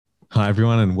Hi,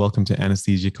 everyone, and welcome to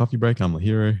Anesthesia Coffee Break. I'm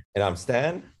Lahiro. And I'm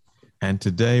Stan. And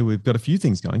today we've got a few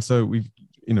things going. So we've,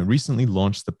 recently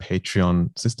launched the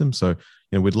Patreon system. So,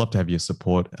 we'd love to have your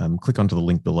support. Click onto the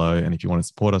link below. And if you want to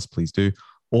support us, please do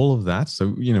all of that. So,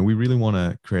 we really want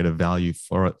to create a value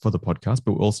for the podcast,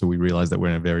 but also we realize that we're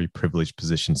in a very privileged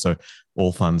position. So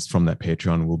all funds from that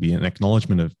Patreon will be an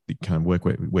acknowledgement of the kind of work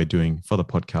we're doing for the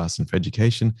podcast and for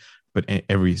education. But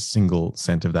every single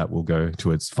cent of that will go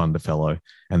towards Fund a Fellow.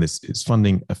 And this is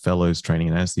funding a fellows training,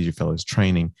 an anesthesia fellows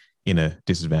training in a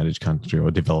disadvantaged country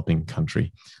or developing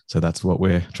country. So that's what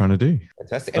we're trying to do.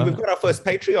 Fantastic. And we've got our first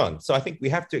Patreon. So I think we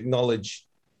have to acknowledge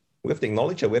it. We have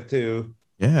to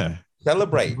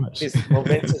celebrate this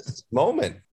momentous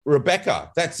moment.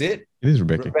 Rebecca, that's it. It is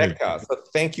Rebecca. Rebecca. So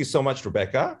thank you so much,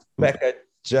 Rebecca. Rebecca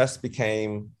just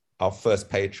became our first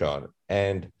patron.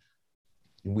 And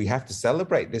we have to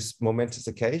celebrate this momentous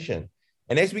occasion.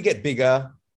 And as we get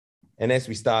bigger and as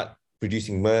we start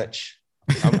producing merch,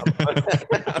 as you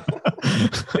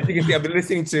can see, I've been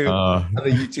listening to other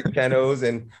YouTube channels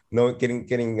and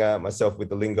getting myself with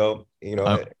the lingo.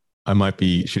 I might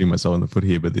be shooting myself in the foot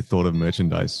here, but the thought of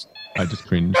merchandise, I just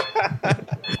cringe.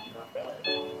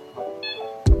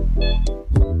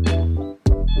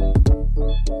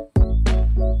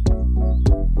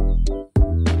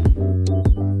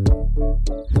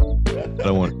 I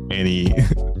don't want any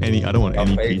I don't want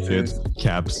any t-shirts,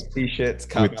 caps,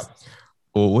 cups.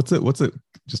 Or what's it?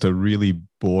 Just a really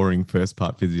boring first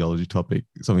part physiology topic,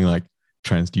 something like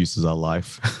transducers are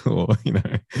life, or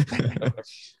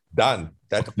Done.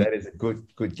 That is a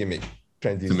good gimmick.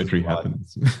 Symmetry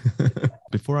happens.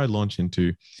 Before I launch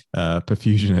into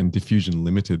perfusion and diffusion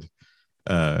limited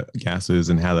gases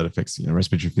and how that affects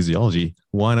respiratory physiology,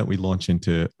 why don't we launch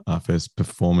into our first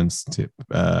performance tip?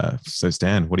 So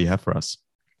Stan, what do you have for us?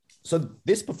 So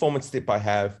this performance tip I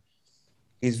have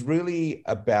is really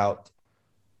about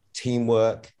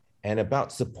teamwork and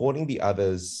about supporting the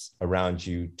others around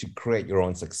you to create your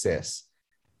own success.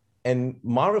 And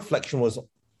my reflection was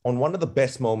on one of the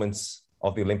best moments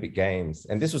of the Olympic Games,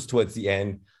 and this was towards the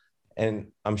end,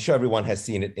 and I'm sure everyone has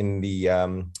seen it in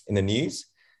the news.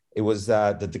 It was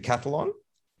the decathlon,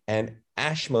 and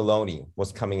Ash Maloney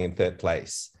was coming in third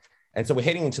place. And so we're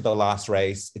heading into the last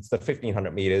race. It's the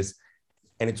 1,500 meters,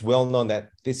 and it's well known that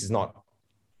this is not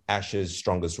Ash's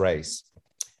strongest race.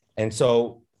 And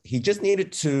so he just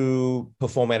needed to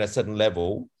perform at a certain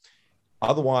level.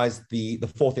 Otherwise, the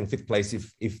fourth and fifth place,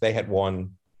 if they had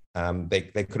won, they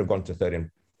could have gone to third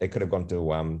and they could have gone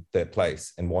to third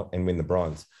place and win the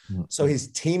bronze. Mm-hmm. So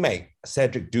his teammate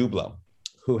Cedric Dubler,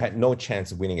 who had no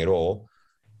chance of winning at all,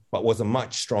 but was a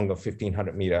much stronger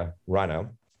 1,500 meter runner,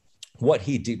 what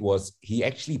he did was he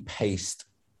actually paced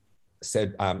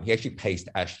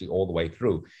Ashley all the way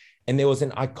through. And there was an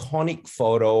iconic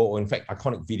photo, or in fact,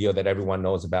 iconic video that everyone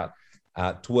knows about,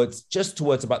 towards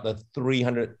about the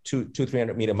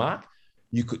 300 meter mark.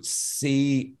 You could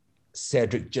see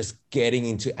Cedric just getting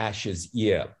into Ash's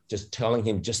ear, just telling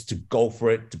him just to go for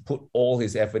it, to put all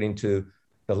his effort into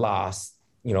the last,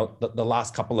 the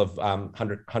last couple of 1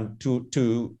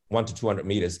 to 200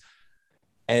 meters.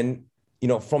 And,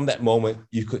 from that moment,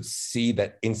 you could see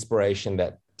that inspiration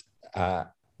that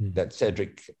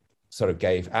Cedric sort of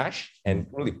gave Ash and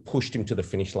really pushed him to the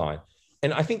finish line.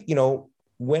 And I think,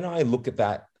 when I look at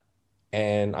that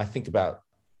and I think about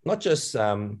not just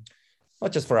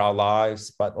for our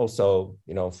lives, but also,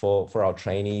 for our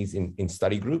trainees in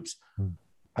study groups,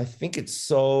 I think it's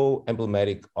so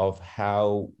emblematic of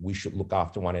how we should look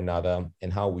after one another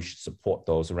and how we should support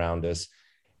those around us.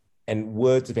 And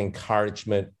words of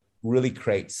encouragement really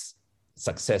creates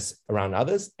success around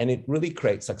others, and it really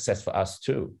creates success for us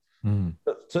too.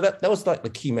 So that was like the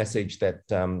key message that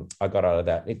I got out of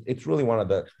that. It's really one of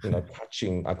the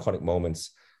touching, iconic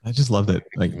moments. I just love that.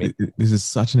 Like, this is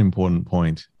such an important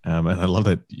point, and I love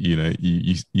that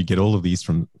you get all of these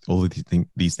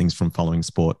things from following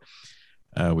sport,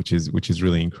 which is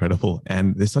really incredible.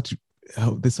 And there's such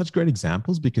great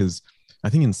examples, because I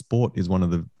think in sport is one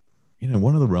of the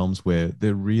realms where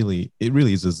it really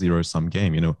is a zero-sum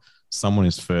game. Someone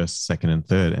is first, second, and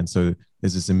third, and so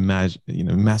there's this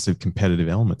massive competitive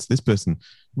elements. This person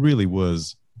really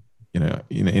was, in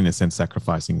a sense,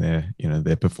 sacrificing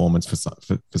their performance for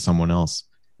someone else,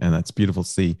 and that's beautiful to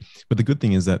see. But the good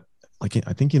thing is that, like,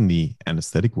 I think in the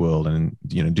anesthetic world and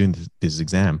doing this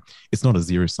exam, it's not a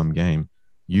zero-sum game.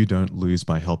 You don't lose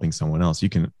by helping someone else. You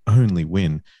can only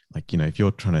win, if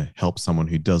you're trying to help someone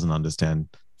who doesn't understand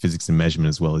physics and measurement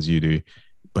as well as you do.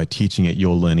 By teaching it,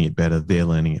 you're learning it better, they're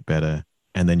learning it better,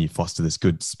 and then you foster this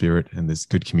good spirit and this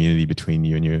good community between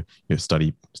you and your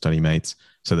study mates,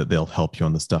 so that they'll help you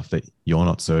on the stuff that you're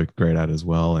not so great at as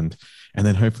well. And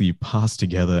then hopefully you pass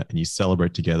together and you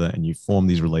celebrate together and you form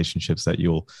these relationships that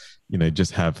you'll,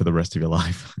 just have for the rest of your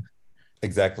life.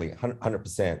 Exactly.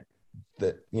 100%.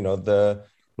 The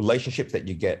relationships that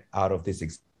you get out of this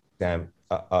exam,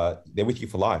 they're with you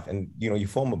for life. And, you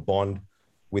form a bond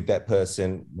with that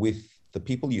person, with the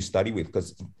people you study with,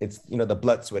 because it's, the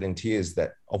blood, sweat, and tears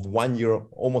that of 1 year,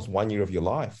 almost 1 year of your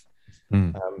life,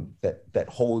 that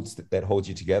holds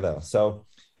you together. So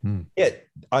yeah,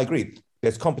 I agree.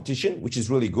 There's competition, which is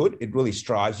really good. It really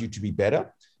strives you to be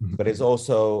better, but there's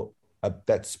also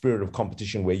that spirit of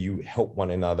competition where you help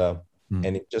one another,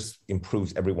 and it just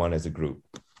improves everyone as a group.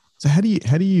 So how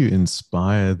do you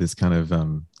inspire this kind of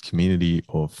community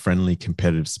or friendly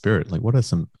competitive spirit? Like, what are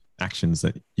some actions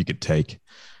that you could take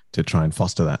to try and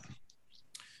foster that?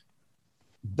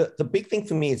 The big thing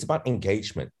for me is about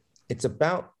engagement. It's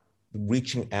about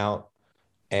reaching out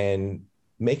and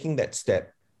making that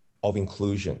step of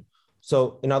inclusion.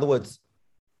 So in other words,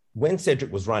 when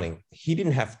Cedric was running, he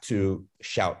didn't have to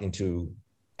shout into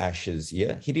Ash's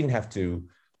ear. He didn't have to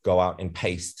go out and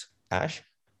paste Ash.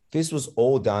 This was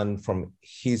all done from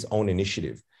his own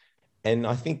initiative. And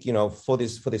I think, for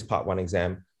this part one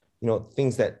exam,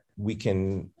 things that we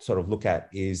can sort of look at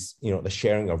is, the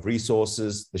sharing of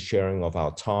resources, the sharing of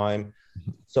our time.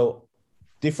 So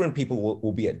different people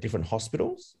will be at different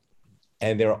hospitals,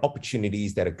 and there are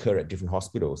opportunities that occur at different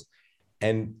hospitals.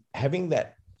 And having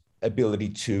that ability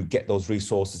to get those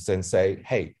resources and say,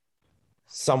 hey,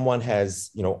 someone has,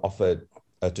 offered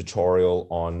a tutorial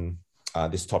on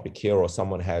this topic here, or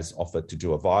someone has offered to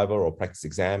do a Viva or practice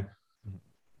exam.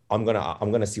 I'm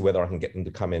gonna see whether I can get them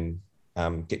to come in,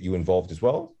 get you involved as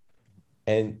well,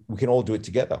 and we can all do it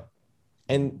together.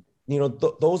 And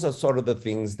those are sort of the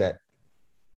things that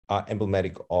are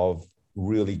emblematic of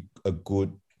really a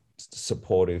good,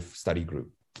 supportive study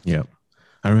group. Yeah,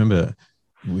 I remember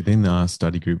within our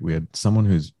study group we had someone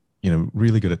who's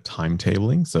really good at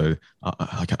timetabling. So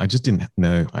I just didn't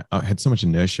know. I had so much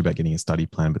inertia about getting a study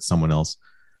plan, but someone else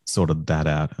sorted that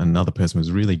out. Another person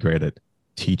was really great at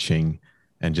teaching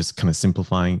and just kind of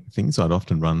simplifying things. So I'd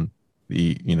often run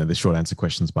the short answer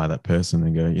questions by that person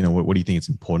and go, what do you think is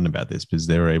important about this? Because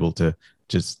they're able to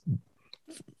just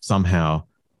somehow,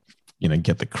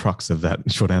 get the crux of that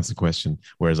short answer question,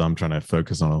 whereas I'm trying to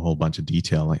focus on a whole bunch of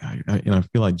detail. Like I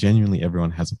feel like genuinely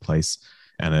everyone has a place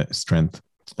and a strength,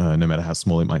 no matter how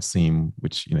small it might seem,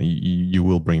 which you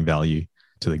will bring value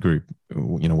to the group,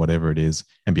 whatever it is,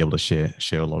 and be able to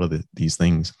share a lot of these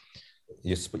things.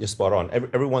 You're spot on.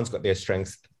 Everyone's got their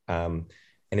strengths, and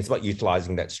it's about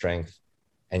utilizing that strength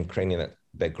and creating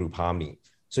that group harmony.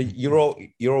 So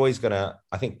you're always gonna,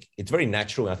 I think it's very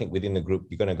natural. I think within the group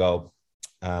you're gonna go,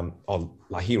 oh,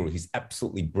 Lahiru, he's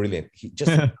absolutely brilliant. He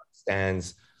just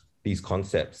understands these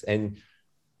concepts.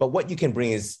 But what you can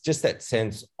bring is just that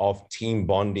sense of team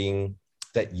bonding,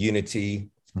 that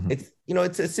unity.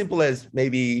 It's as simple as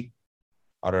maybe,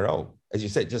 I don't know, as you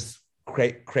said, just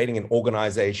creating an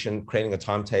organization, creating a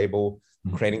timetable,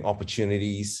 creating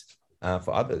opportunities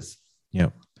for others. Yeah,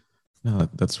 no,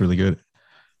 that's really good.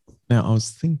 Now, I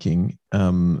was thinking,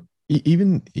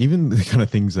 even the kind of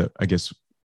things that I guess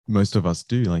most of us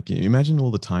do, like imagine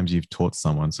all the times you've taught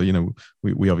someone. So,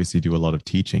 we obviously do a lot of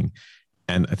teaching,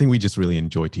 and I think we just really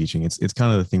enjoy teaching. It's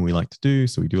kind of the thing we like to do.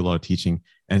 So we do a lot of teaching,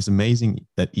 and it's amazing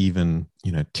that even,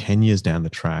 10 years down the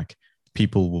track,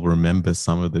 people will remember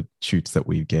some of the tutes that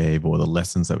we gave or the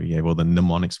lessons that we gave or the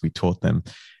mnemonics we taught them.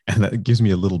 And that gives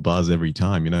me a little buzz every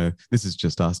time. This is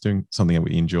just us doing something that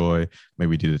we enjoy. Maybe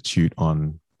we did a tute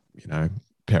on,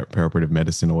 perioperative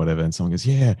medicine or whatever. And someone goes,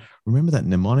 yeah, remember that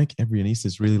mnemonic? Every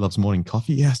anesthetist really loves morning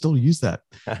coffee. Yeah, I still use that.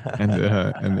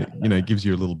 And it gives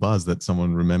you a little buzz that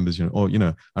someone remembers,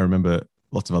 I remember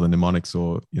lots of other mnemonics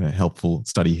or, helpful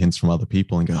study hints from other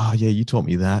people and go, oh yeah, you taught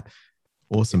me that.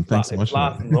 Awesome. Thanks so much.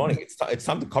 Morning. It's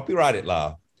time to copyright it,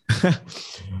 La.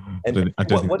 And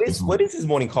what is his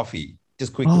morning coffee?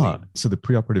 Just quickly. So the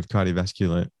preoperative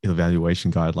cardiovascular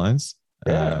evaluation guidelines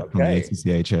from the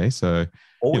ACCHA. So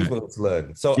always willing to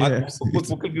learn. So we'll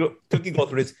quickly go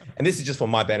through this, and this is just for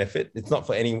my benefit. It's not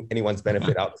for anyone's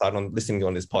benefit outside on listening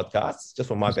on this podcast. It's just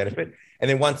for my benefit. And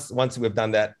then once we've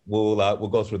done that, we'll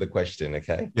go through the question.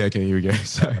 Okay. Yeah. Okay. Here we go.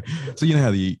 So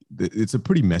how it's a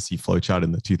pretty messy flowchart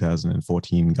in the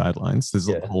 2014 guidelines. There's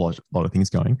a whole lot of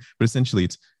things going, but essentially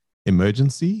it's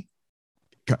emergency,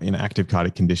 active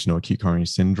cardiac condition or acute coronary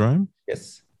syndrome.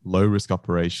 Yes. Low risk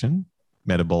operation,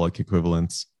 metabolic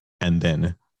equivalence, and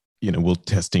then will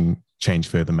testing change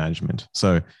further management.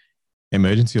 So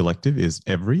emergency elective is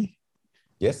every,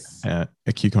 Yes.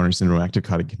 Acute coronary syndrome active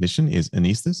cardiac condition is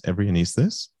anesthetist, every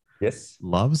anesthetist. Yes.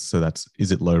 Loves, so that's,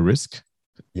 is it low risk?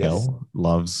 Yes. L,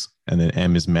 loves, and then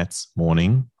M is METS,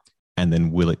 morning. And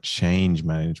then will it change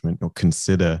management or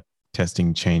consider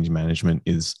testing change management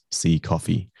is C,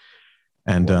 coffee.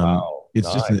 And Wow. it's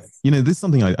Nice. just, you know, this is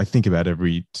something I think about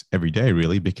every day,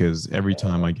 really, because every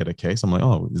time I get a case, I'm like,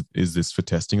 oh, is this for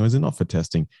testing or is it not for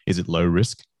testing? Is it low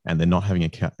risk and they're not having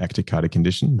a active cardiac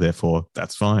condition? Therefore,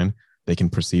 that's fine. They can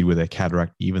proceed with their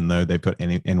cataract, even though they've got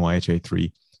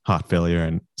NYHA3, heart failure,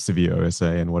 and severe OSA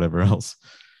and whatever else.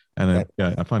 And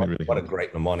I find it really what helpful. a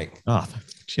great mnemonic. Oh,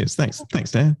 cheers. Thanks,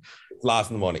 Dan. Last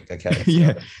mnemonic. Okay.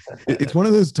 Yeah. It's one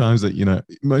of those times that, you know,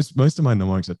 most of my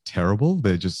mnemonics are terrible.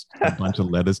 They're just a bunch of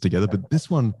letters together. But this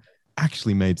one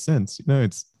actually made sense. You know,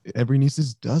 it's every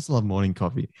nieces does love morning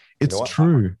coffee. It's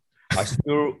true.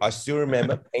 I still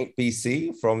remember Paint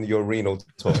BC from your renal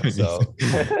talk. So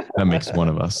that makes one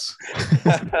of us.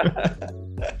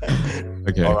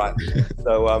 Okay. All right.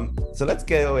 So let's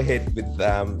go ahead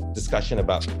with discussion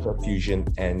about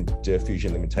perfusion and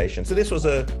diffusion limitation. So this was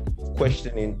a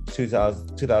question in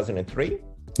 2003.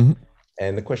 Mm-hmm.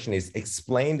 And the question is,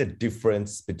 explain the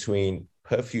difference between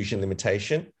perfusion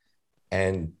limitation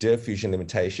and diffusion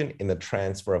limitation in the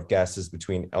transfer of gases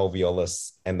between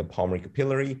alveolus and the pulmonary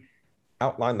capillary.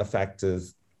 Outline the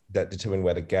factors that determine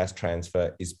whether gas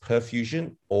transfer is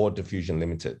perfusion or diffusion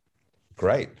limited.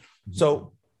 Great.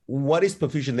 So what is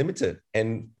perfusion limited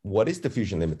and what is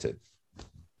diffusion limited?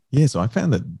 Yeah, so I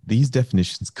found that these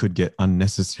definitions could get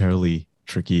unnecessarily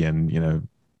tricky and, you know,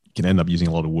 you can end up using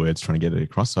a lot of words trying to get it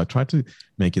across. So I tried to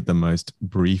make it the most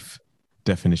brief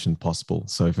definition possible.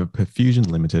 So for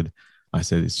perfusion limited, I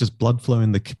said it's just blood flow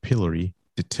in the capillary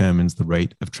determines the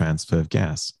rate of transfer of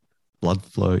gas. Blood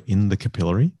flow in the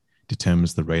capillary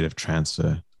determines the rate of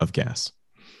transfer of gas.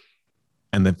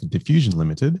 And then for diffusion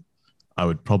limited, I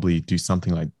would probably do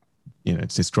something like, you know,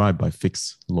 it's described by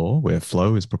Fick's law, where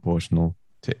flow is proportional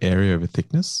to area over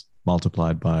thickness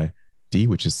multiplied by D,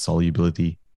 which is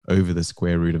solubility over the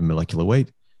square root of molecular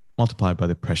weight, multiplied by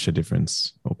the pressure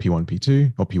difference, or P1,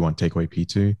 P2, or P1 take away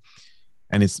P2.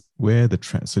 And it's where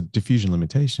so diffusion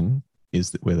limitation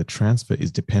is where the transfer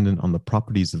is dependent on the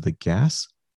properties of the gas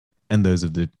and those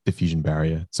of the diffusion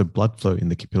barrier. So blood flow in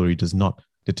the capillary does not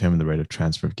determine the rate of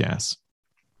transfer of gas.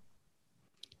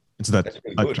 And so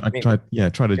I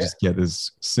try to just get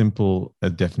as simple a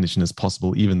definition as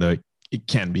possible, even though it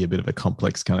can be a bit of a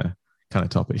complex kind of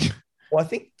topic. Well, I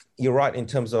think you're right in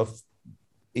terms of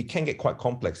it can get quite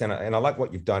complex. And I like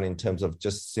what you've done in terms of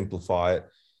just simplify it.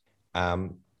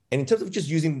 And in terms of just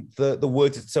using the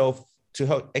words itself to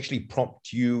help actually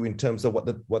prompt you in terms of what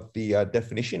the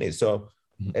definition is. So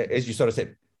as you sort of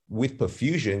said, with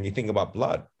perfusion, you think about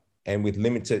blood, and with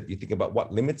limited, you think about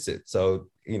what limits it. So,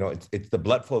 you know, it's the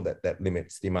blood flow that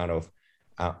limits the amount of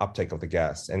uptake of the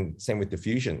gas, and same with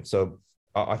diffusion. So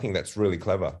I think that's really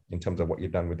clever in terms of what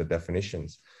you've done with the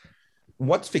definitions.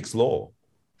 What's Fick's law?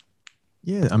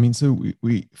 Yeah, I mean, so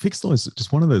Fick's law is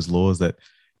just one of those laws that,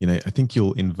 you know, I think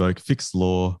you'll invoke Fick's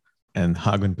law and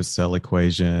Hagen-Purcell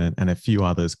equation and a few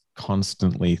others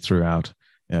constantly throughout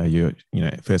your, you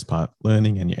know, first part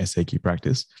learning and your SAQ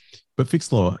practice. But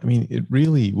Fick's law, I mean, it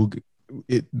really will.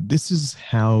 This is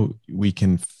how we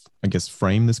can, I guess,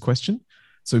 frame this question.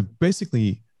 So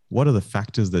basically, what are the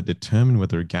factors that determine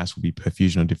whether a gas will be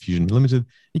perfusion or diffusion limited?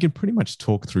 You can pretty much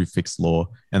talk through Fick's law,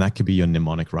 and that could be your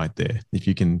mnemonic right there. If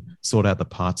you can sort out the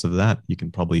parts of that, you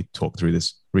can probably talk through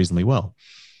this reasonably well.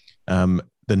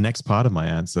 The next part of my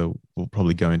answer will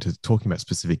probably go into talking about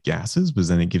specific gases, but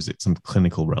then it gives it some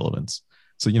clinical relevance.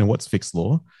 So, you know, what's Fick's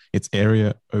law? It's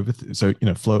area over, so,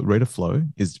 you know, rate of flow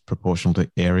is proportional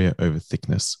to area over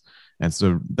thickness. And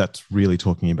so that's really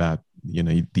talking about, you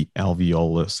know, the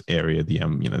alveolus area, the,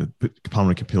 you know,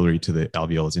 pulmonary capillary to the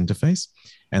alveolus interface.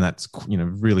 And that's, you know,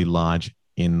 really large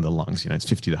in the lungs. You know, it's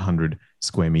 50 to 100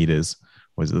 square meters,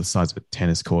 or is it the size of a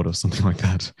tennis court or something like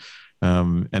that?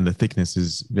 And the thickness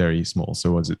is very small.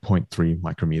 So was it 0.3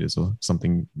 micrometers or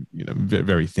something, you know, very,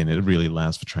 very thin. It really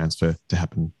allows for transfer to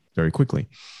happen very quickly.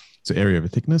 So area over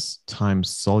thickness times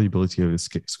solubility over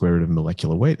the square root of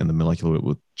molecular weight, and the molecular weight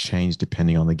will change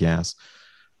depending on the gas.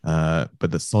 But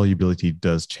the solubility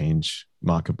does change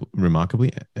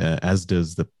remarkably, as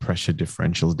does the pressure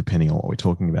differentials depending on what we're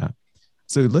talking about.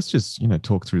 So let's just, you know,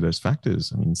 talk through those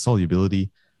factors. I mean, solubility,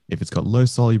 if it's got low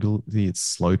solubility, it's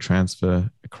slow transfer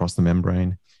across the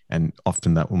membrane, and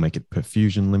often that will make it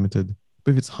perfusion limited.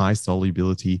 But if it's high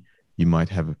solubility, you might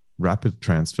have rapid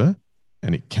transfer,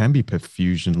 and it can be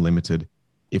perfusion limited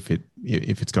if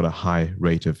it's got a high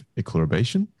rate of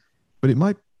equilibration, but it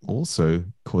might also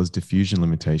cause diffusion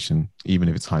limitation, even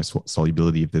if it's high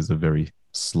solubility, if there's a very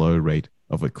slow rate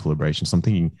of equilibration. So I'm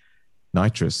thinking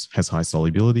nitrous has high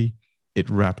solubility, it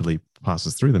rapidly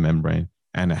passes through the membrane,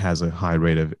 and it has a high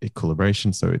rate of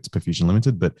equilibration, so it's perfusion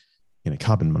limited. But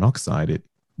carbon monoxide,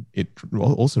 it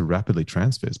also rapidly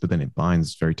transfers, but then it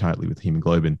binds very tightly with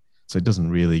hemoglobin, so it doesn't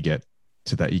really get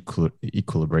to that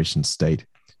equilibration state,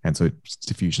 and so it's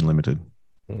diffusion limited.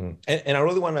 Mm-hmm. And I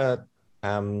really want to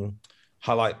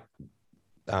highlight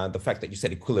the fact that you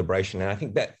said equilibration, and I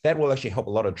think that will actually help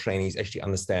a lot of trainees actually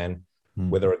understand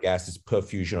whether a gas is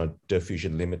perfusion or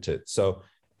diffusion limited. So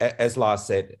as Lars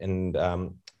said, and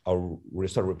I'll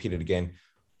sort of repeat it again,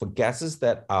 for gases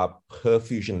that are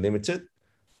perfusion limited,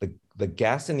 the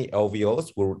gas in the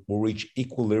alveolus will reach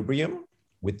equilibrium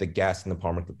with the gas in the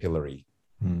pulmonary capillary.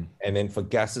 And then for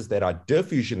gases that are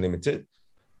diffusion limited,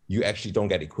 you actually don't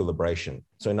get equilibration.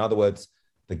 So in other words,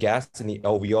 the gas in the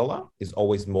alveolar is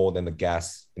always more than the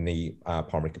gas in the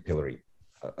pulmonary capillary.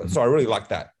 So I really like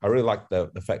that. I really like the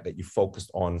fact that you focused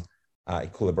on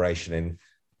equilibration.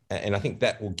 And I think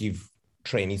that will give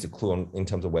trainees a clue in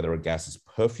terms of whether a gas is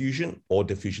perfusion or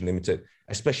diffusion limited,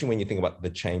 especially when you think about the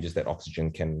changes that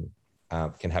oxygen can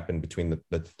happen between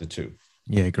the two.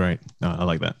 Yeah, great. I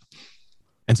like that.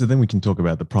 And so then we can talk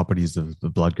about the properties of the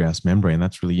blood gas membrane.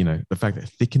 That's really, the fact that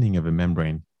thickening of a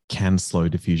membrane can slow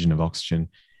diffusion of oxygen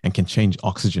and can change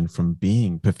oxygen from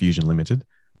being perfusion limited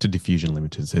to diffusion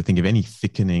limited. So think of any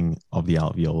thickening of the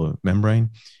alveolar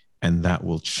membrane, and that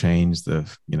will change the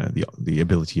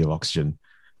ability of oxygen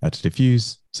to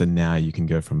diffuse. So now you can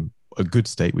go from a good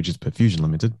state, which is perfusion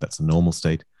limited, that's a normal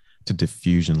state, to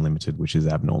diffusion limited, which is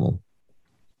abnormal.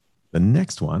 The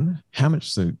next one,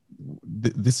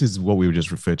 this is what we were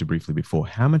just referred to briefly before.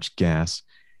 How much gas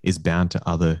is bound to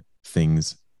other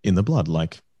things in the blood,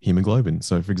 like hemoglobin?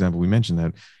 So for example, we mentioned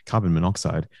that carbon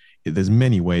monoxide, there's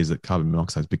many ways that carbon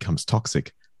monoxide becomes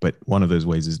toxic, but one of those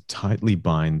ways is tightly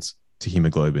binds to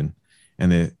hemoglobin.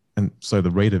 And so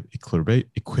the rate of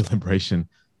equilibration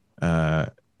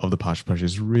of the partial pressure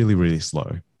is really, really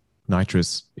slow.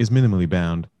 Nitrous is minimally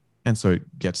bound, and so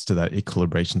it gets to that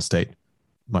equilibration state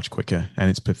much quicker, and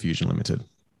it's perfusion limited.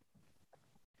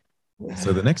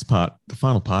 So the next part, the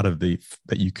final part of that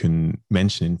you can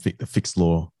mention in the Fick's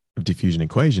law of diffusion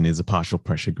equation is the partial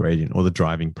pressure gradient, or the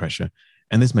driving pressure.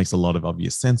 And this makes a lot of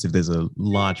obvious sense. If there's a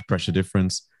large pressure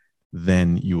difference,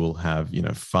 then you will have,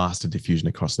 faster diffusion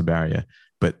across the barrier.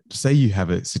 But say you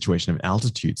have a situation of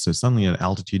altitude. So suddenly at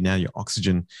altitude, now your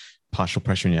oxygen partial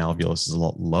pressure in your alveolus is a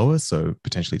lot lower. So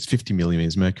potentially it's 50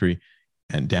 millimeters mercury,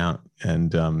 and down,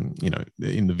 and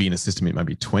in the venous system, it might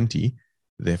be 20.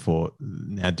 Therefore,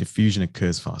 now diffusion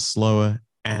occurs far slower,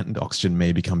 and oxygen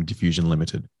may become diffusion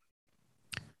limited.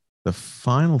 The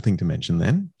final thing to mention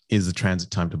then is the transit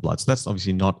time to blood. So that's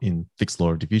obviously not in Fick's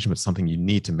law of diffusion, but something you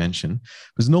need to mention,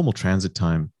 because normal transit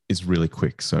time is really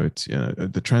quick. So it's,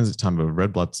 the transit time of a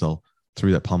red blood cell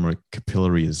through that pulmonary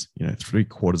capillary is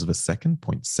 3/4 of a second,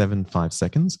 0.75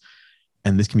 seconds.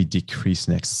 And this can be decreased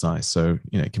in exercise. So,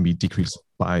 it can be decreased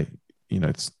by,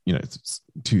 it's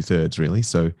 2/3 really.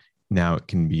 So now it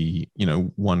can be,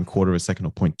 1/4 of a second,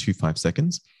 or 0.25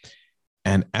 seconds.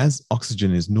 And as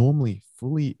oxygen is normally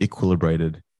fully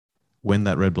equilibrated when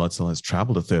that red blood cell has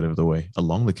traveled 1/3 of the way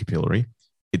along the capillary,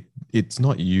 it's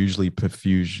not usually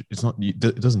perfusion.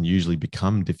 It doesn't usually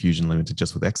become diffusion limited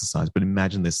just with exercise, but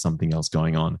imagine there's something else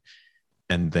going on.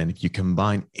 And then if you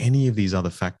combine any of these other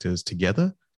factors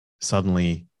together,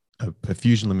 suddenly a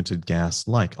perfusion limited gas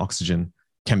like oxygen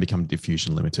can become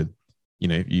diffusion limited.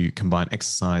 If you combine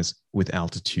exercise with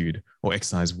altitude, or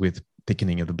exercise with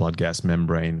thickening of the blood gas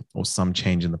membrane, or some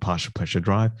change in the partial pressure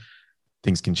drive,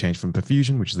 things can change from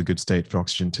perfusion, which is a good state for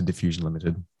oxygen, to diffusion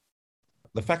limited.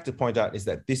 The fact to point out is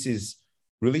that this is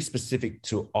really specific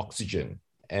to oxygen,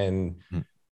 and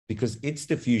because its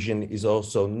diffusion is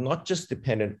also not just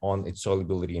dependent on its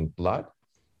solubility in blood,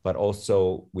 but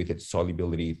also with its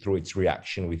solubility through its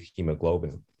reaction with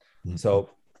hemoglobin. So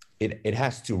it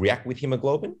has to react with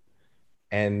hemoglobin,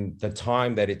 and the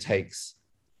time that it takes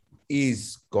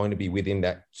is going to be within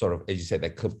that sort of, as you said,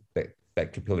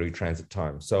 that capillary transit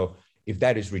time. So if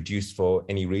that is reduced for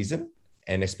any reason,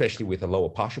 and especially with a lower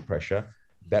partial pressure,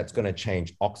 that's going to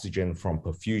change oxygen from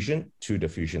perfusion to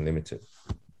diffusion limited.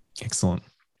 Excellent.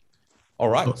 All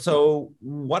right. So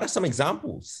what are some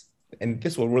examples? And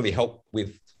this will really help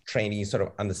with trainees sort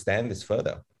of understand this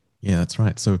further. Yeah, that's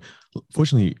right. So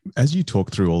fortunately, as you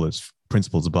talk through all those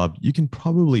principles above, you can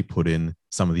probably put in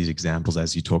some of these examples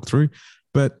as you talk through.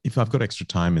 But if I've got extra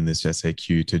time in this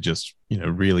SAQ to just,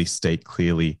 really state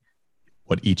clearly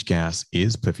what each gas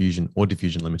is, perfusion or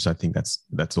diffusion limited, I think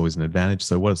that's always an advantage.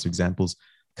 So what are some examples?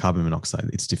 Carbon monoxide,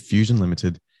 it's diffusion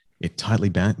limited. It tightly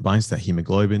binds to that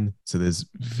hemoglobin. So there's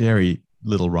very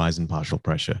little rise in partial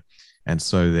pressure. And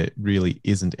so there really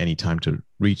isn't any time to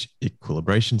reach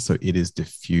equilibration. So it is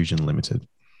diffusion limited.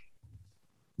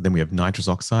 Then we have nitrous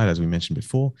oxide, as we mentioned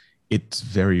before. It's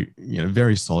very,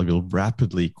 very soluble,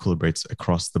 rapidly equilibrates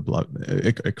across the blood,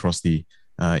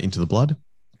 into the blood.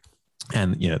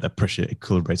 And, that pressure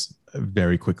equilibrates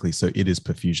very quickly. So it is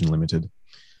perfusion limited.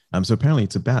 So apparently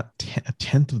it's about a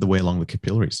tenth of the way along the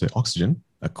capillary. So oxygen,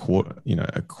 a third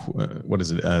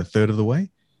of the way.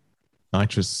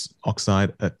 Nitrous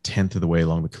oxide, a tenth of the way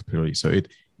along the capillary. So it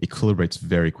equilibrates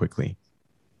very quickly.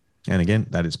 And again,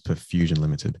 that is perfusion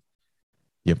limited.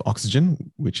 You have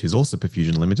oxygen, which is also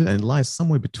perfusion limited, and it lies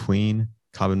somewhere between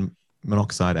carbon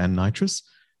monoxide and nitrous.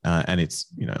 And it's,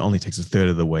 only takes a third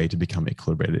of the way to become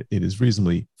equilibrated. It is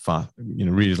reasonably fast,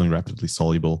 reasonably rapidly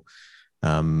soluble.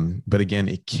 But again,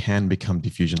 it can become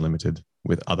diffusion limited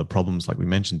with other problems, like we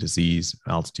mentioned, disease,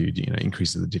 altitude,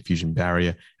 increases the diffusion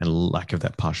barrier and lack of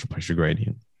that partial pressure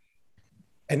gradient.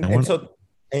 So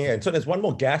there's one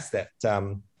more gas that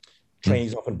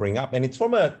trainees often bring up, and it's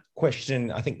from a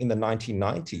question, I think, in the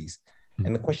 1990s.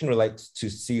 And the question relates to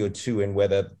CO2 and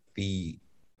whether the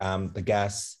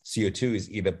gas CO2 is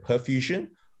either perfusion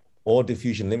or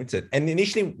diffusion limited. And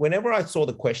initially, whenever I saw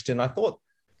the question, I thought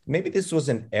maybe this was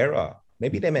an error.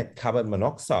 Maybe they meant carbon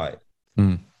monoxide.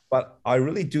 But I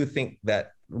really do think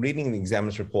that reading the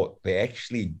examiner's report, they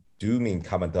actually do mean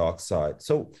carbon dioxide.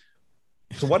 So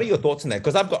what are your thoughts on that?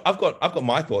 Because I've got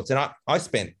my thoughts, and I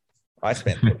spent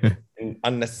an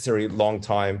unnecessary long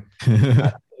time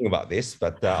thinking about this.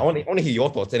 But I want to hear your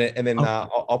thoughts, and then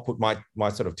I'll put my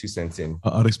sort of 2 cents in.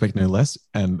 I'd expect no less,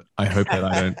 and I hope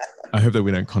that I hope that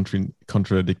we don't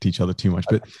contradict each other too much.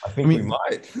 But I think we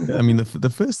might.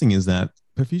 The first thing is that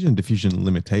perfusion and diffusion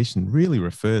limitation really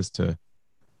refers to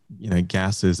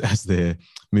gases as they're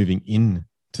moving in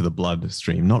to the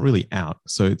bloodstream, not really out.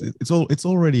 So it's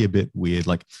already a bit weird.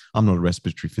 Like, I'm not a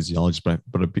respiratory physiologist, but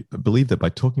I believe that by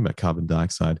talking about carbon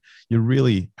dioxide, you're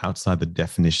really outside the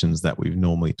definitions that we've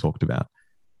normally talked about.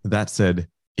 That said,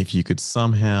 if you could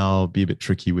somehow be a bit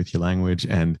tricky with your language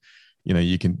and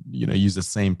you can use the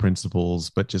same principles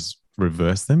but just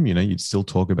reverse them, you'd still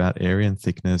talk about area and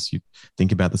thickness. You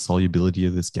think about the solubility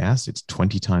of this gas. It's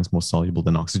 20 times more soluble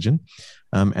than oxygen.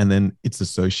 And then its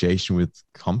association with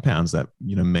compounds that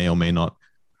may or may not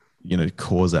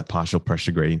cause that partial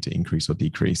pressure gradient to increase or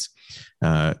decrease,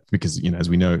 because as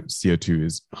we know, CO2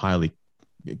 is highly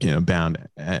bound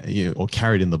or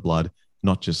carried in the blood,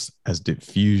 not just as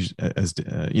diffuse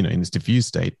in its diffuse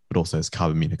state, but also as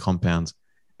carbamino compounds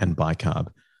and bicarb.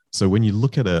 So when you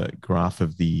look at a graph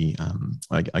of the of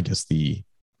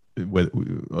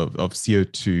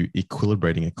CO2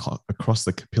 equilibrating across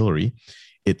the capillary,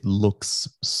 it looks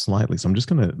slightly. So I'm just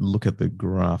going to look at the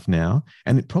graph now,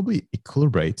 and it probably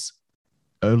equilibrates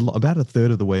about a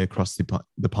third of the way across the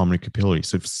pulmonary capillary.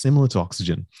 So similar to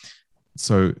oxygen.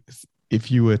 So if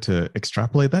you were to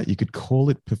extrapolate that, you could call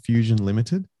it perfusion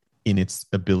limited in its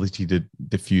ability to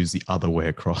diffuse the other way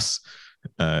across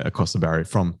the barrier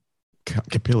from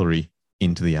capillary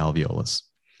into the alveolus.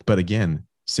 But again,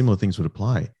 similar things would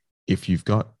apply if you've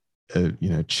got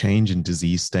a change in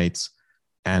disease states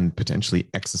and potentially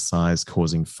exercise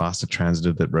causing faster transit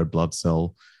of that red blood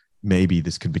cell. Maybe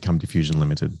this could become diffusion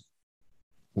limited.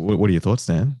 What are your thoughts,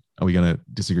 Dan? Are we going to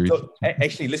disagree? So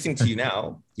actually, listening to you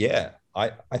now, yeah,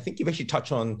 I think you've actually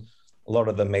touched on a lot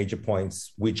of the major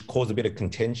points which cause a bit of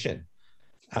contention.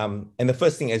 And the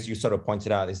first thing, as you sort of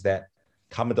pointed out, is that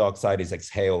carbon dioxide is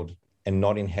exhaled and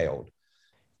not inhaled.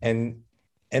 And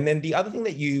then the other thing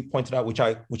that you pointed out, which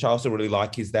I also really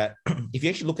like, is that if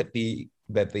you actually look at the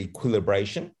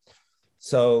equilibration,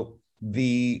 so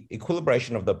the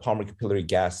equilibration of the pulmonary capillary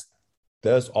gas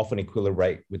does often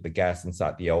equilibrate with the gas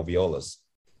inside the alveolus.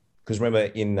 Because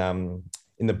remember, in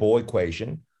the Bohr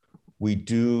equation, we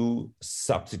do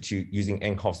substitute using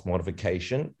Enkhoff's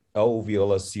modification,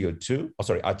 arterial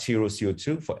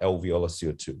CO2 for alveolar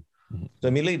CO2. So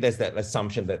immediately there's that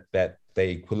assumption that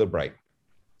they equilibrate.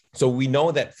 So we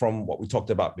know that from what we talked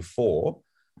about before,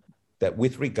 that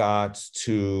with regards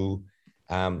to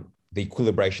the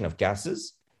equilibration of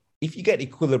gases, if you get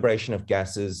equilibration of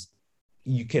gases,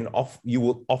 you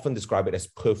will often describe it as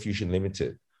perfusion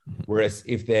limited. Whereas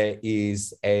if there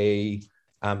is a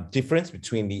difference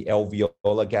between the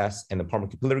alveolar gas and the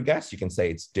pulmonary capillary gas, you can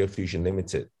say it's diffusion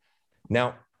limited.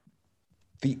 Now,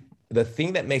 the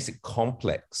thing that makes it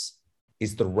complex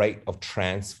is the rate of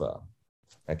transfer,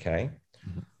 okay?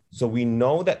 So we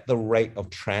know that the rate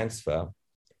of transfer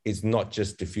is not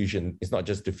just diffusion, it's not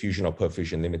just diffusion or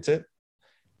perfusion limited,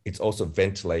 it's also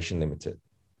ventilation limited.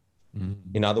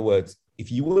 In other words,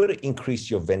 if you were to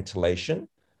increase your ventilation,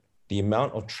 the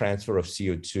amount of transfer of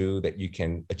CO2 that you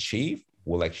can achieve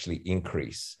will actually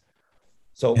increase.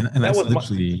 So and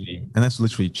that's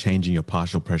literally changing your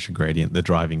partial pressure gradient, the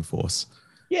driving force.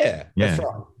 Yeah, that's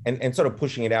right. And sort of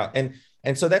pushing it out.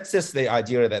 And so that's just the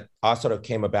idea that I sort of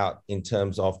came about in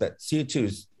terms of that CO2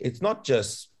 is, it's not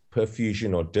just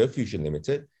perfusion or diffusion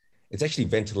limited, it's actually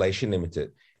ventilation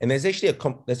limited. And there's actually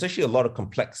a lot of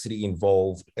complexity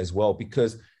involved as well,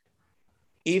 because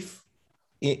if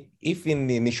in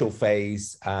the initial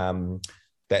phase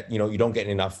that you don't get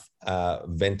enough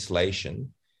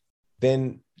ventilation,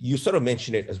 then you sort of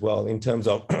mentioned it as well in terms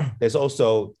of there's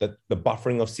also the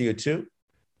buffering of CO2.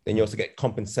 Then you also get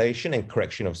compensation and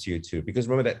correction of CO2, because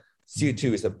remember that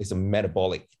CO2 is a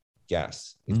metabolic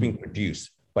gas. It's being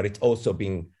produced, but it's also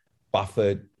being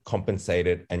buffered,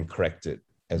 compensated, and corrected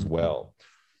as well.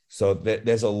 So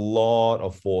there's a lot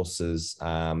of forces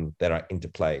that are into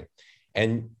play.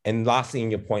 And lastly, in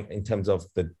your point, in terms of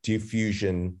the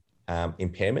diffusion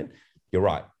impairment, you're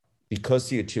right. Because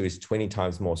CO2 is 20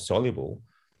 times more soluble,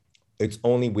 it's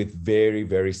only with very,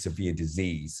 very severe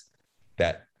disease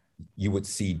that you would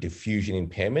see diffusion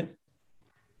impairment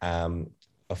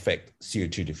affect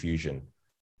CO2 diffusion.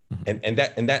 And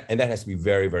that has to be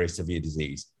very, very severe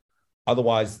disease.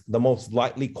 Otherwise, the most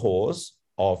likely cause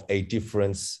of a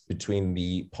difference between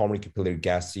the pulmonary capillary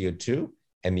gas CO2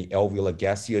 and the alveolar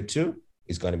gas CO2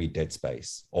 is going to be dead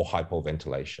space or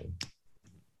hypoventilation.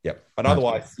 Yep. But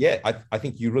otherwise, yeah, I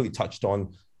think you really touched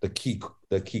on the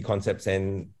key concepts,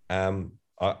 and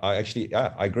I actually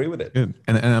I agree with it. Good.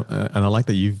 And I like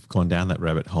that you've gone down that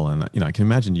rabbit hole, and I can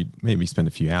imagine you maybe spend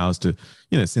a few hours to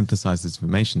synthesize this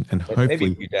information, and hopefully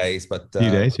maybe a few days, but few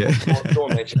days, yeah.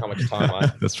 Don't mention how much time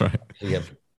I that's right.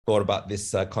 have thought about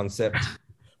this concept.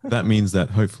 That means that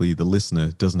hopefully the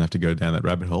listener doesn't have to go down that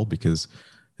rabbit hole, because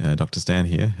Dr. Stan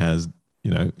here has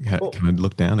come and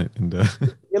look down it. And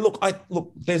yeah,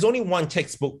 look. There's only one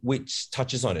textbook which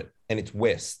touches on it, and it's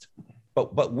West.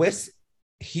 But West,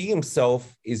 he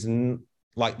himself is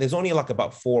like, there's only like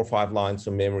about 4 or 5 lines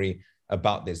from memory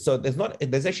about this. So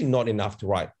there's actually not enough to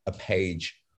write a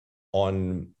page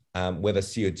on whether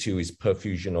CO2 is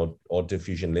perfusion or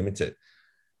diffusion limited.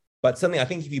 But certainly, I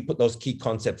think if you put those key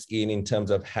concepts in terms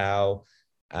of how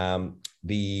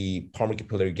the pulmonary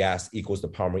capillary gas equals the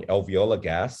pulmonary alveolar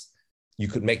gas, you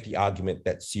could make the argument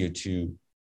that CO2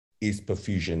 is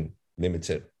perfusion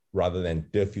limited rather than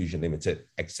diffusion limited,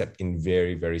 except in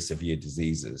very, very severe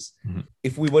diseases. Mm-hmm.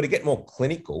 If we were to get more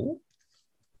clinical,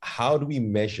 how do we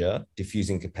measure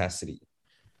diffusing capacity?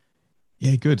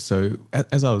 Yeah, good. So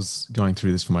as I was going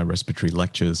through this for my respiratory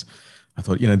lectures, I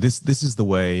thought, this is the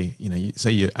way, you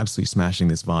say you're absolutely smashing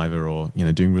this Viva, or,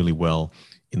 doing really well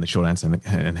in the short answer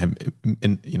and have,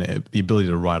 the ability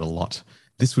to write a lot.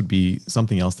 This would be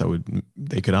something else that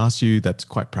they could ask you that's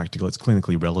quite practical. It's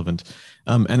clinically relevant.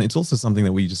 And it's also something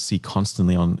that we just see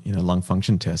constantly on, lung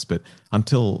function tests. But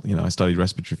until, I studied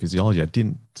respiratory physiology, I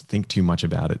didn't think too much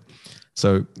about it.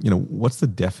 So, what's the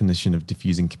definition of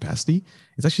diffusing capacity?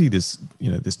 It's actually this,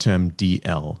 this term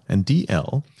DL, and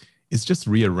DL is just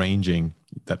rearranging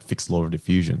that fixed law of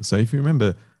diffusion. So if you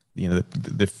remember,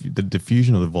 the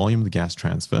diffusion or the volume of the gas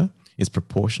transfer is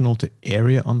proportional to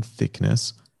area on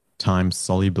thickness times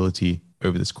solubility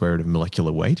over the square root of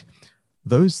molecular weight.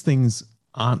 Those things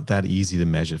aren't that easy to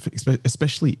measure,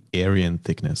 especially area and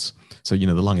thickness. So,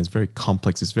 the lung is very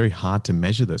complex. It's very hard to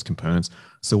measure those components.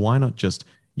 So why not just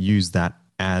use that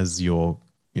as your,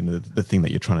 the thing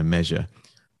that you're trying to measure?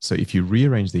 So if you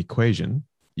rearrange the equation,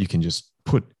 you can just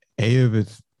put A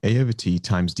over T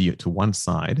times D to one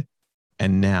side.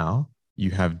 And now you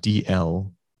have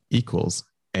DL equals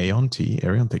A on T,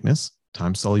 area on thickness,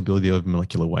 times solubility over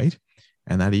molecular weight,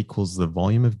 and that equals the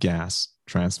volume of gas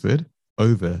transferred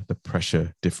over the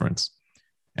pressure difference.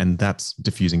 And that's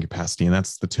diffusing capacity, and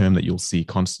that's the term that you'll see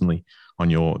constantly on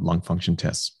your lung function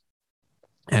tests.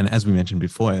 And as we mentioned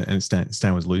before, and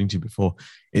Stan was alluding to before,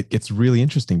 it gets really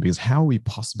interesting, because how are we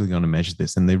possibly going to measure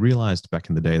this? And they realized back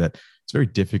in the day that it's very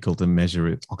difficult to measure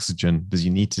with oxygen, because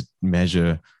you need to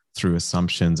measure through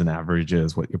assumptions and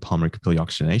averages what your pulmonary capillary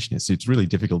oxygenation is. So it's really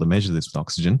difficult to measure this with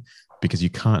oxygen, because you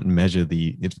can't measure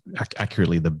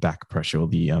accurately the back pressure or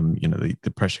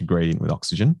the pressure gradient with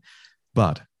oxygen.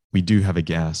 But we do have a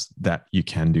gas that you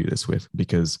can do this with,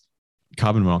 because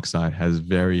carbon monoxide has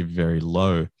very, very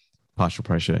low partial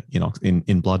pressure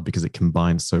in blood, because it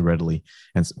combines so readily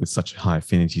and with such high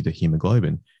affinity to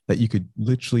hemoglobin that you could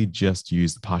literally just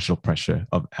use the partial pressure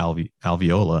of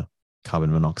alveolar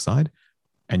carbon monoxide,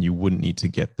 and you wouldn't need to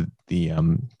get the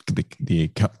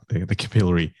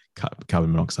capillary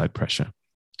carbon monoxide pressure.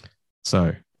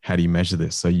 So how do you measure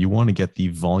this? So you want to get the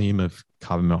volume of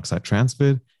carbon monoxide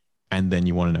transferred and then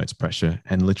you want to know its pressure.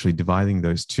 And literally dividing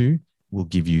those two will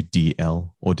give you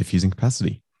DL, or diffusing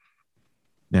capacity.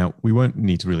 Now, we won't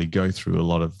need to really go through a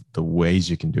lot of the ways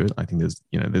you can do it. I think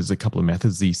there's a couple of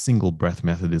methods. The single breath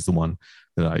method is the one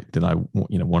that I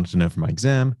wanted to know for my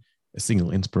exam. A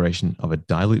single inspiration of a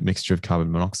dilute mixture of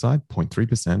carbon monoxide,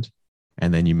 0.3%,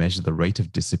 and then you measure the rate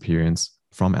of disappearance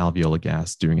from alveolar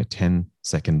gas during a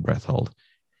 10-second breath hold.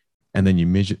 And then you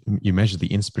measure the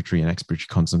inspiratory and expiratory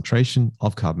concentration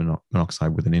of carbon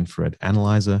monoxide with an infrared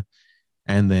analyzer.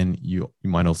 And then you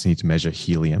might also need to measure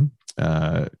helium,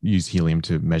 use helium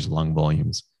to measure lung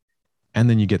volumes. And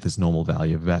then you get this normal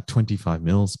value of about 25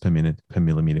 mils per minute per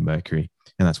millimeter mercury.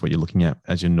 And that's what you're looking at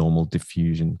as your normal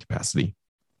diffusion capacity.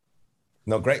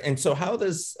 No, great. And so how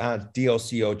does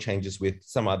DLCO changes with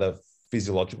some other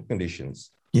physiological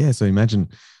conditions? Yeah. So imagine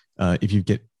if you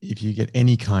get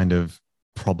any kind of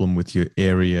problem with your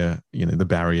area, the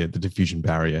barrier, the diffusion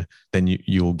barrier, then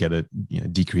you'll get a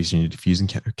decrease in your diffusing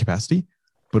capacity.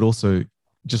 But also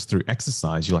just through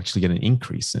exercise, you'll actually get an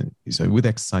increase. And so with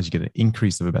exercise, you get an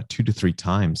increase of about 2 to 3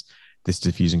 times this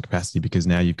diffusion capacity, because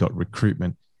now you've got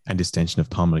recruitment and distension of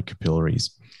pulmonary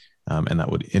capillaries. And that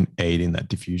would aid in that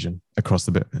diffusion across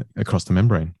the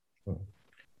membrane.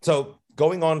 So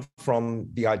going on from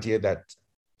the idea that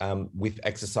with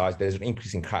exercise, there's an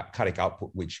increase in cardiac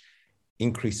output, which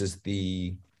increases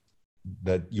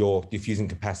your diffusing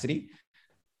capacity.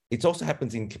 It also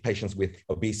happens in patients with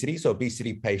obesity. So obese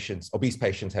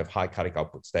patients have high cardiac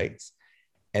output states.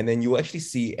 And then you actually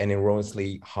see an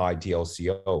erroneously high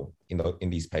DLCO in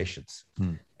these patients.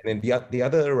 And then the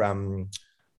other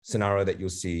scenario that you'll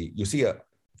see a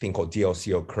thing called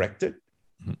DLCO corrected.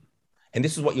 And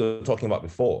this is what you were talking about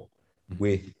before,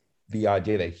 with the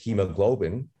idea that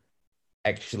hemoglobin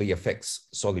actually affects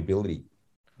solubility.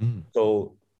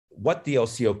 So what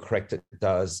DLCO corrected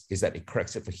does is that it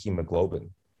corrects it for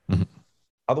hemoglobin.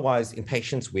 Otherwise, in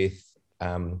patients with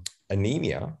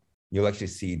anemia, you'll actually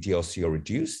see DLCO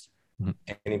reduced. And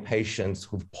in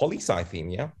patients with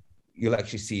polycythemia, you'll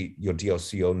actually see your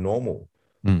DLCO normal.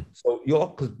 So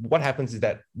what happens is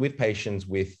that with patients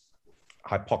with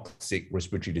hypoxic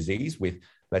respiratory disease, with,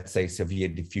 let's say, severe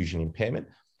diffusion impairment,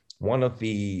 one of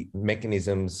the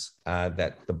mechanisms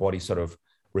that the body sort of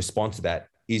responds to that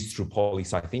is through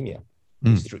polycythemia,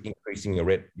 is through increasing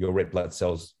your red blood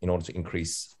cells in order to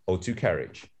increase O2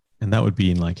 carriage. And that would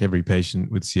be in like every patient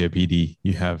with COPD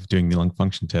you have doing the lung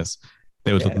function tests.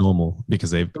 They would look normal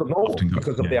because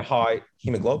of their high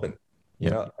hemoglobin.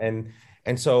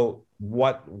 And so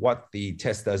what the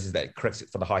test does is that it corrects it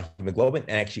for the high hemoglobin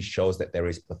and actually shows that there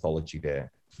is pathology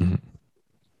there.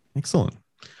 Excellent.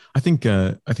 I think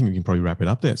we can probably wrap it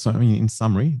up there. So, I mean, in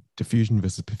summary, diffusion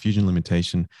versus perfusion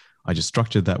limitation, I just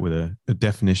structured that with a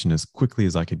definition as quickly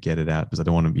as I could get it out, because I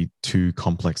don't want to be too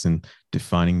complex in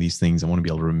defining these things. I want to be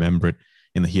able to remember it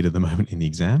in the heat of the moment in the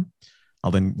exam.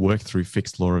 I'll then work through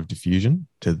fixed law of diffusion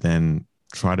to then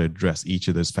try to address each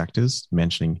of those factors,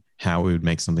 mentioning how it would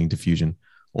make something diffusion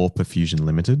or perfusion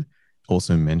limited,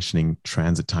 also mentioning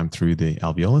transit time through the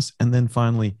alveolus, and then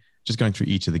finally just going through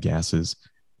each of the gases,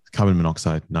 carbon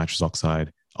monoxide, nitrous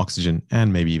oxide, oxygen,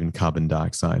 and maybe even carbon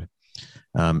dioxide.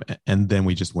 And then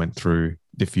we just went through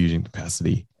diffusion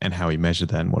capacity and how we measure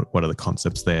that and what are the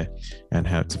concepts there and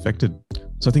how it's affected.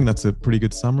 So I think that's a pretty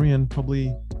good summary and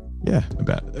probably,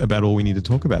 about all we need to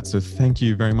talk about. So thank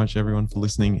you very much, everyone, for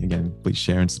listening. Again, please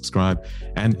share and subscribe.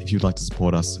 And if you'd like to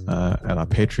support us at our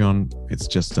Patreon, it's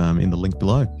just in the link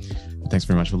below. Thanks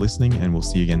very much for listening, and we'll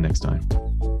see you again next time.